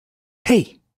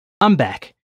Hey, I'm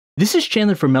back. This is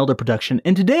Chandler from Melda Production,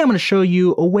 and today I'm going to show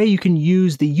you a way you can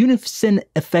use the Unison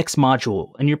Effects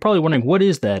module. And you're probably wondering, what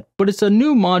is that? But it's a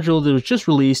new module that was just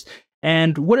released,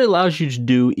 and what it allows you to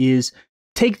do is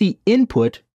take the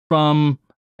input from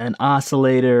an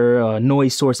oscillator, a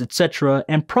noise source, etc.,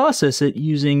 and process it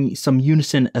using some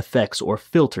Unison effects or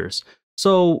filters.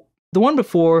 So the one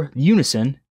before,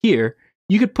 Unison, here,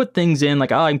 you could put things in,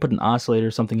 like, I can put an oscillator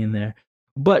or something in there.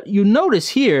 But you notice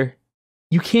here,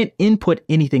 you can't input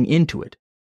anything into it.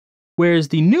 Whereas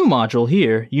the new module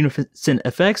here, Unison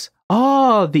Effects,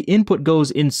 the input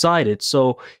goes inside it.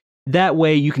 So that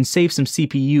way you can save some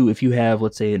CPU if you have,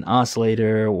 let's say, an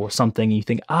oscillator or something, and you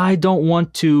think, I don't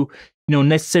want to,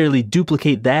 necessarily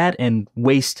duplicate that and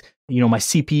waste, my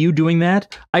CPU doing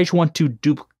that. I just want to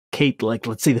duplicate, like,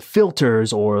 let's say, the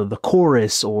filters or the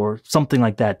chorus or something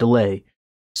like that, delay.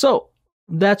 So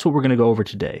that's what we're going to go over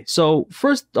today. So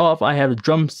first off, I have a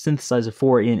drum synthesizer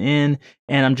 4 in,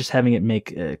 and I'm just having it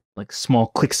make a small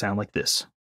click sound like this.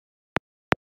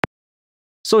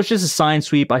 So it's just a sine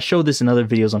sweep. I showed this in other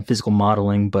videos on physical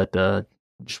modeling, but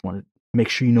just want to make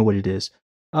sure you know what it is.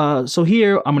 So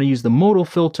here I'm going to use the modal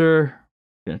filter.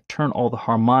 I'm going to turn all the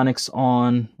harmonics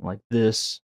on like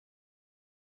this.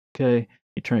 Okay,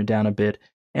 you turn it down a bit,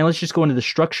 and let's just go into the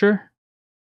structure,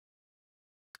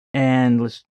 and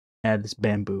let's add this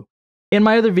bamboo. In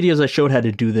my other videos, I showed how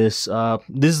to do this.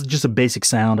 This is just a basic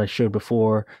sound I showed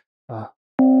before.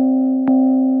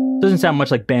 Doesn't sound much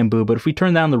like bamboo, but if we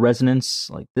turn down the resonance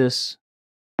like this,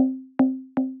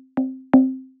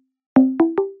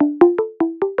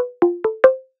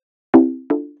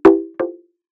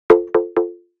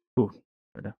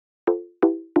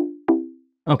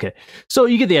 okay, so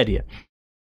you get the idea.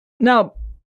 Now,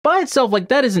 by itself,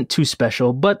 that isn't too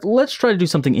special, but let's try to do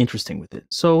something interesting with it.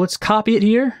 So let's copy it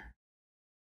here,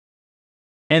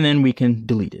 and then we can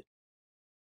delete it.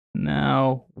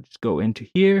 Now, we'll just go into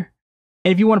here.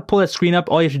 And if you want to pull that screen up,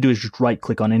 all you have to do is just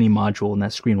right-click on any module, and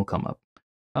that screen will come up.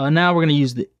 Now we're going to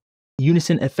use the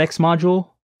Unison Effects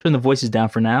module. Turn the voices down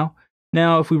for now.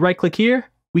 Now, if we right-click here,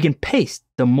 we can paste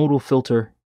the modal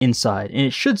filter inside, and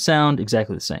it should sound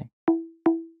exactly the same.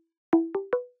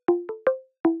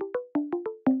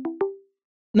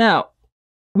 Now,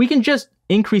 we can just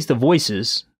increase the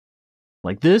voices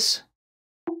like this.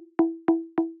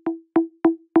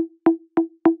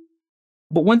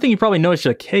 But one thing you probably noticed,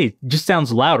 you're like, hey, it just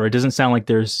sounds louder. It doesn't sound like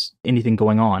there's anything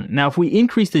going on. Now, if we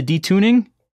increase the detuning,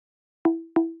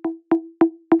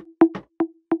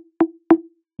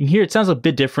 you can hear it sounds a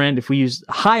bit different. If we use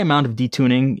a high amount of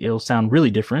detuning, it'll sound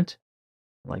really different,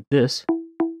 like this.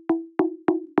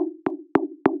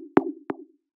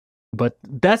 But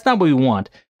that's not what we want.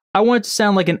 I want it to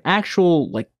sound like an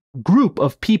actual group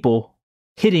of people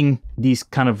hitting these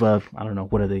kind of, I don't know,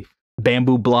 what are they,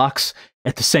 bamboo blocks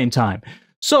at the same time.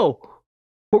 So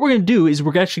what we're going to do is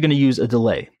we're actually going to use a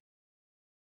delay.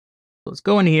 So let's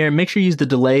go in here, make sure you use the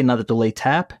delay, not the delay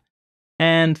tap.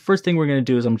 And first thing we're going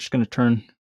to do is I'm just going to turn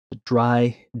the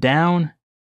dry down.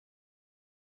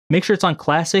 Make sure it's on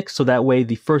classic, so that way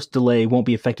the first delay won't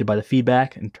be affected by the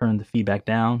feedback, and turn the feedback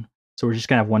down. So we're just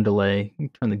going to have one delay.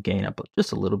 Turn the gain up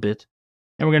just a little bit.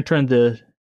 And we're going to turn the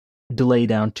delay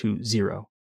down to 0.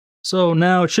 So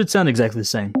now it should sound exactly the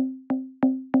same.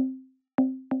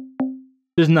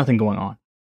 There's nothing going on.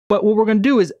 But what we're going to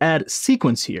do is add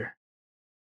sequence here.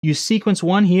 Use sequence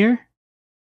 1 here.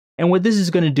 And what this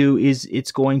is going to do is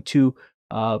it's going to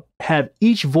have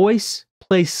each voice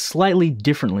play slightly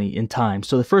differently in time.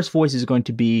 So the first voice is going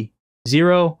to be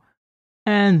 0,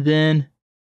 and then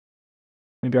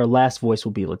maybe our last voice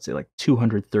will be, let's say,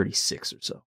 236 or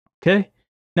so. Okay?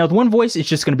 Now, with one voice, it's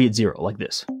just going to be at 0, like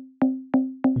this.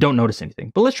 Don't notice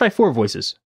anything. But let's try 4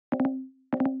 voices.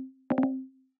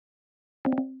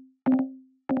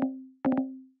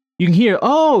 You can hear,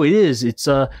 oh, it is. It's,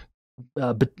 but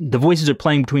the voices are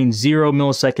playing between 0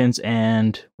 milliseconds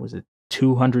and, was it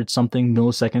 200 something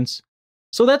milliseconds?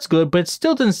 So that's good, but it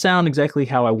still doesn't sound exactly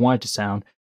how I want it to sound.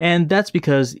 And that's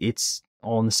because it's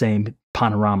all in the same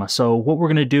panorama. So what we're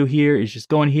going to do here is just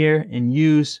go in here and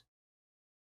use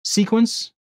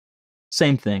sequence,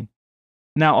 same thing.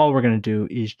 Now all we're going to do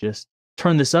is just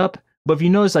turn this up. But if you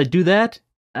notice I do that,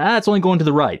 it's only going to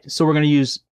the right. So we're going to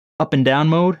use up and down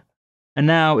mode. And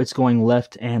now it's going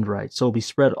left and right. So it'll be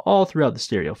spread all throughout the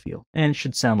stereo field. And it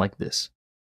should sound like this.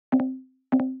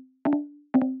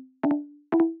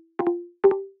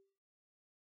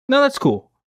 Now that's cool.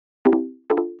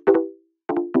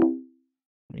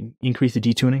 Increase the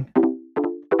detuning.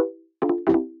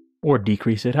 Or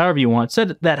decrease it, however you want.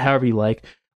 Set that however you like.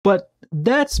 But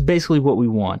that's basically what we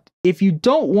want. If you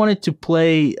don't want it to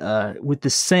play with the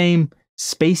same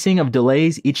spacing of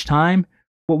delays each time,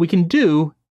 what we can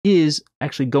do is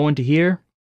actually go into here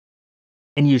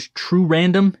and use true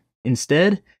random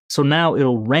instead. So now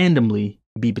it'll randomly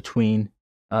be between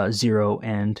 0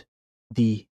 and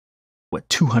the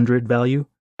 200 value.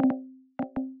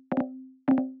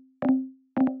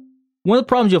 One of the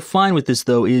problems you'll find with this,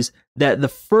 though, is that the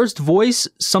first voice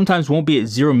sometimes won't be at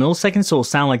 0 milliseconds, so it'll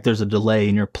sound like there's a delay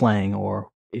in your playing or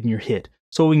in your hit.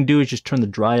 So what we can do is just turn the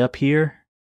dry up here.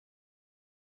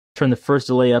 Turn the first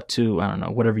delay up to, I don't know,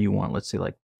 whatever you want. Let's say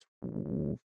like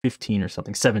 15 or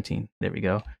something, 17. There we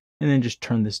go. And then just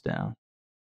turn this down.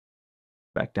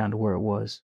 Back down to where it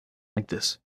was, like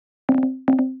this.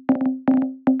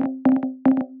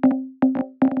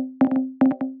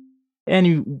 And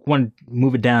you want to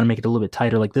move it down and make it a little bit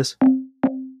tighter like this.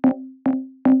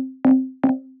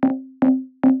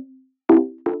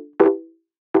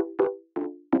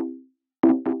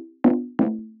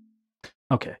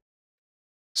 Okay.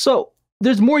 So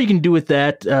there's more you can do with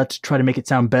that to try to make it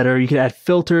sound better. You could add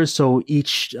filters, so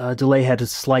each delay had a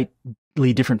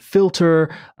slightly different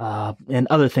filter and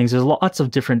other things. There's lots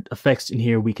of different effects in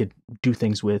here we could do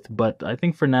things with, but I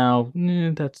think for now,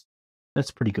 that's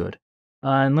pretty good.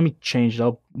 And let me change it.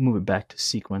 I'll move it back to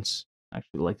sequence. I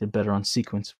actually liked it better on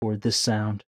sequence for this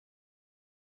sound.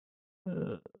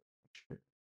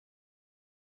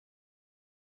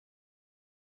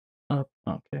 Up,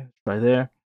 okay, try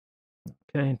there.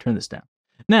 Okay, and turn this down.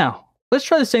 Now, let's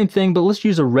try the same thing, but let's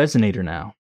use a resonator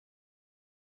now.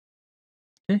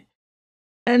 Okay,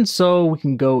 and so we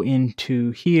can go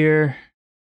into here.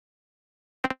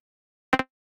 Turn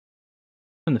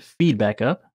the feedback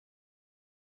up.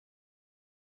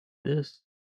 This.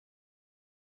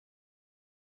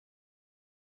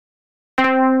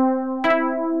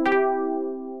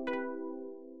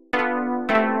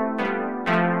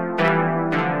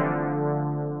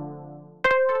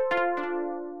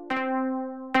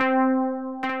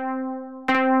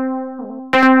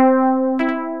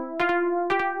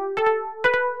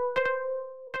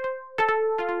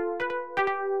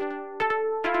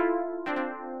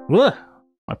 Ugh.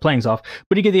 My playing's off,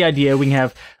 but you get the idea. We can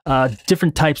have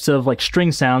different types of like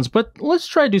string sounds, but let's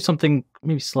try to do something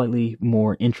maybe slightly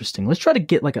more interesting. Let's try to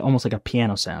get like almost like a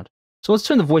piano sound. So let's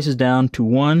turn the voices down to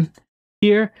 1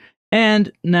 here,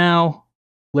 and now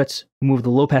let's move the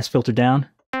low pass filter down.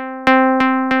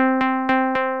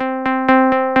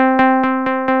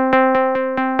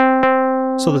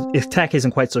 So the attack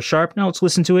isn't quite so sharp. Now let's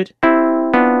listen to it.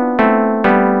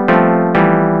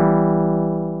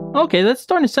 Okay, that's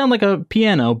starting to sound like a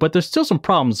piano, but there's still some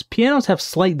problems. Pianos have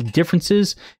slight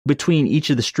differences between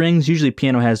each of the strings. Usually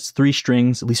piano has 3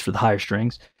 strings, at least for the higher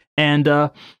strings. And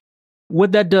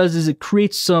what that does is it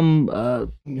creates some,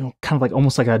 kind of like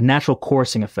almost like a natural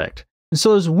chorusing effect. And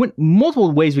so there's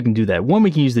multiple ways we can do that. One,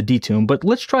 we can use the detune, but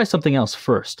let's try something else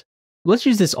first. Let's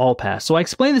use this all pass. So I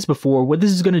explained this before. What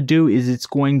this is going to do is it's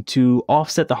going to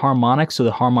offset the harmonics, so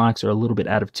the harmonics are a little bit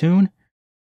out of tune.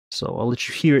 So I'll let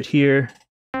you hear it here.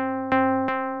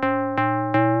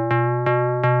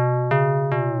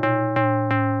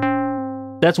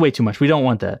 That's way too much. We don't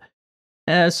want that.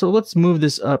 So let's move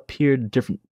this up here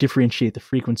to differentiate the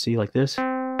frequency like this.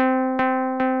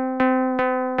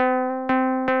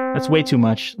 That's way too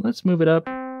much. Let's move it up.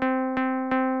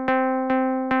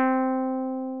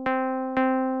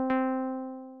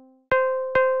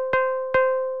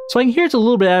 So I can hear it's a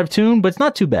little bit out of tune, but it's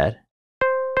not too bad.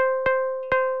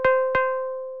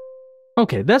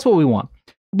 Okay, that's what we want.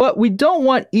 But we don't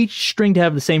want each string to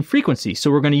have the same frequency,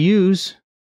 so we're going to use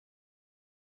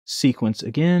sequence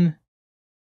again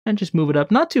and just move it up,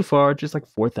 not too far, just like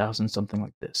 4,000, something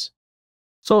like this.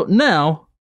 So now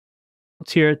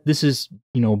let's hear it. This is,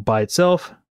 by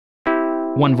itself,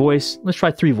 1 voice. Let's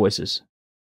try 3 voices.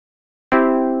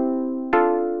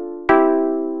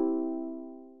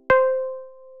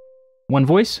 One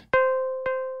voice,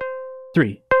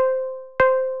 3.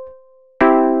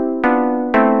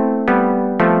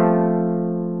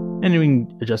 And we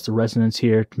can adjust the resonance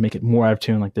here to make it more out of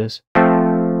tune like this.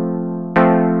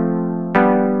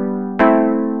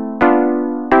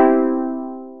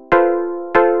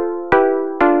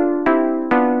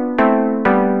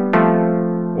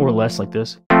 Or less like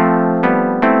this.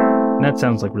 And that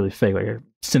sounds like really fake, like a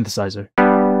synthesizer.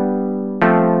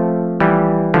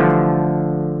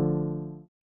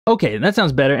 Okay, that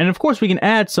sounds better. And of course we can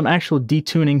add some actual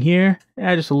detuning here.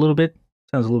 Add just a little bit.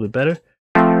 Sounds a little bit better.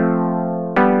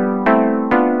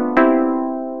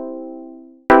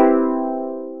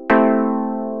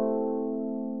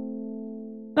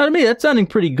 Now to me, that's sounding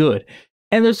pretty good.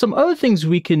 And there's some other things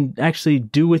we can actually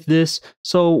do with this.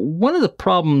 So one of the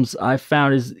problems I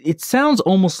found is it sounds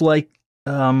almost like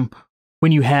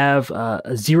when you have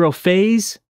a zero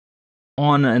phase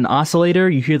on an oscillator,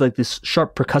 you hear like this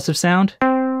sharp percussive sound.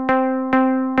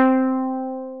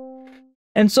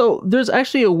 And so there's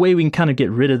actually a way we can kind of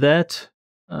get rid of that.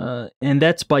 And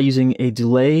that's by using a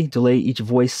delay each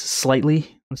voice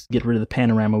slightly. Let's get rid of the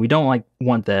panorama. We don't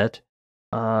want that.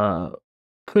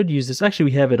 Could use this.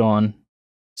 Actually, we have it on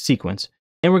sequence.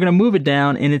 And we're going to move it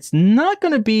down, and it's not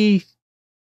going to be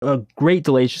a great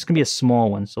delay. It's just going to be a small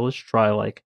one. So let's try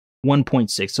like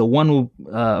 1.6. So one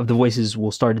of the voices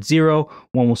will start at 0.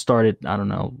 One will start at, I don't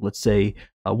know, let's say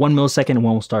 1 millisecond, and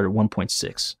one will start at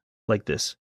 1.6, like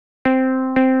this.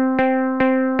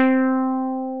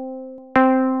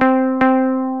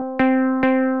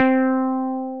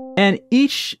 And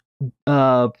each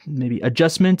maybe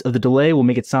adjustment of the delay will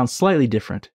make it sound slightly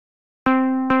different.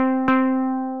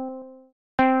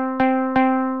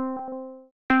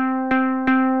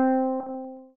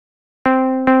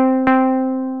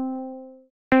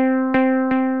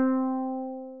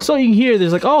 So you can hear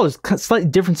there's like, oh, there's slight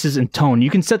differences in tone.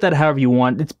 You can set that however you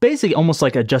want. It's basically almost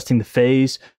like adjusting the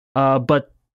phase,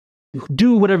 but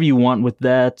do whatever you want with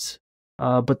that.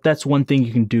 But that's one thing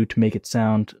you can do to make it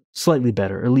sound slightly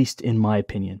better, at least in my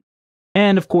opinion.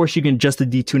 And of course, you can adjust the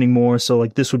detuning more. So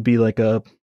like this would be like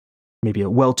maybe a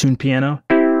well-tuned piano.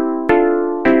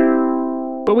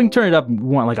 But we can turn it up and we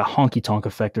want like a honky-tonk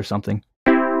effect or something.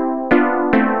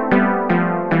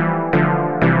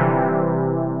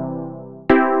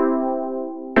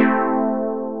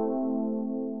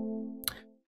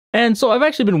 And so I've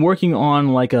actually been working on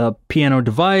like a piano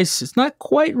device. It's not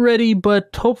quite ready, but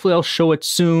hopefully I'll show it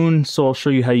soon. So I'll show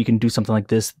you how you can do something like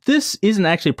this. This isn't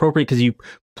actually appropriate because you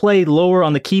play lower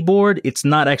on the keyboard. It's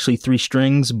not actually 3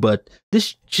 strings, but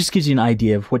this just gives you an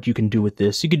idea of what you can do with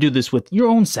this. You could do this with your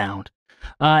own sound.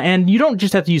 And you don't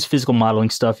just have to use physical modeling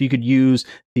stuff. You could use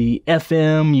the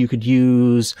FM, you could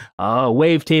use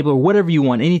wavetable, or whatever you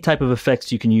want. Any type of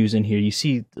effects you can use in here. You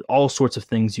see all sorts of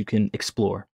things you can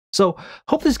explore. So,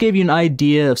 hope this gave you an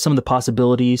idea of some of the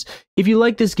possibilities. If you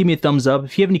like this, give me a thumbs up.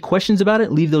 If you have any questions about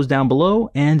it, leave those down below.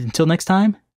 And until next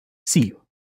time, see you.